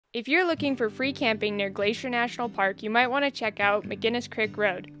If you're looking for free camping near Glacier National Park, you might want to check out McGinnis Creek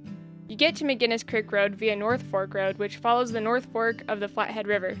Road. You get to McGinnis Creek Road via North Fork Road, which follows the North Fork of the Flathead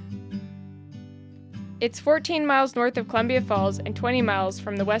River. It's 14 miles north of Columbia Falls and 20 miles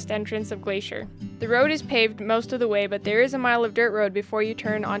from the West Entrance of Glacier. The road is paved most of the way, but there is a mile of dirt road before you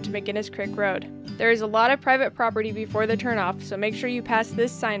turn onto McGinnis Creek Road. There is a lot of private property before the turnoff, so make sure you pass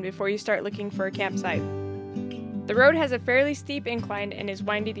this sign before you start looking for a campsite. The road has a fairly steep incline and is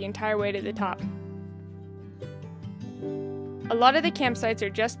windy the entire way to the top. A lot of the campsites are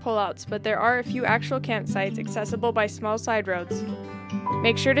just pullouts, but there are a few actual campsites accessible by small side roads.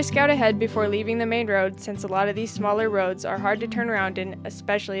 Make sure to scout ahead before leaving the main road, since a lot of these smaller roads are hard to turn around in,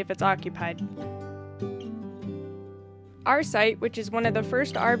 especially if it's occupied. Our site, which is one of the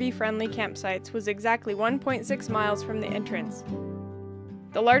first RV-friendly campsites, was exactly 1.6 miles from the entrance.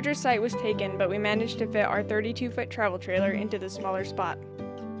 The larger site was taken, but we managed to fit our 32-foot travel trailer into the smaller spot.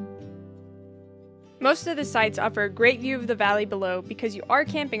 Most of the sites offer a great view of the valley below because you are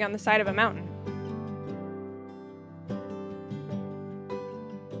camping on the side of a mountain.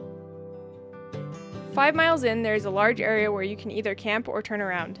 Five miles in, there is a large area where you can either camp or turn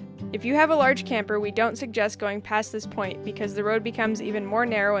around. If you have a large camper, we don't suggest going past this point because the road becomes even more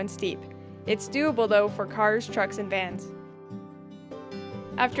narrow and steep. It's doable though for cars, trucks, and vans.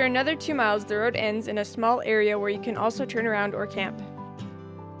 After another 2 miles, the road ends in a small area where you can also turn around or camp.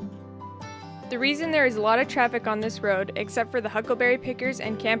 The reason there is a lot of traffic on this road, except for the huckleberry pickers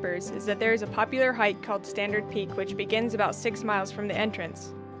and campers, is that there is a popular hike called Standard Peak, which begins about 6 miles from the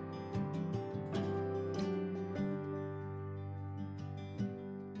entrance.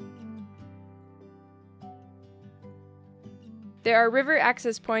 There are river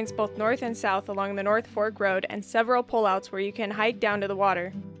access points both north and south along the North Fork Road and several pullouts where you can hike down to the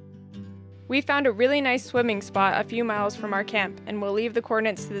water. We found a really nice swimming spot a few miles from our camp, and we'll leave the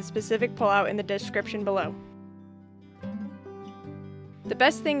coordinates to the specific pullout in the description below. The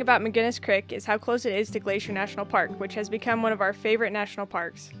best thing about McGinnis Creek is how close it is to Glacier National Park, which has become one of our favorite national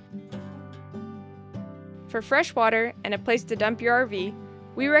parks. For fresh water and a place to dump your RV,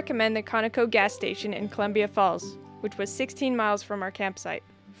 we recommend the Conoco gas station in Columbia Falls, which was 16 miles from our campsite.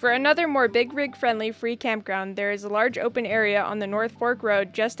 For another more big rig friendly free campground, there is a large open area on the North Fork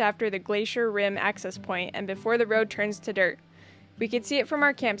Road just after the Glacier Rim access point and before the road turns to dirt. We can see it from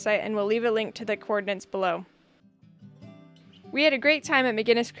our campsite, and we'll leave a link to the coordinates below. We had a great time at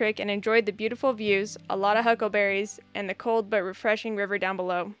McGinnis Creek and enjoyed the beautiful views, a lot of huckleberries, and the cold but refreshing river down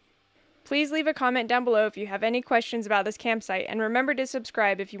below. Please leave a comment down below if you have any questions about this campsite, and remember to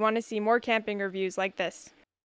subscribe if you want to see more camping reviews like this.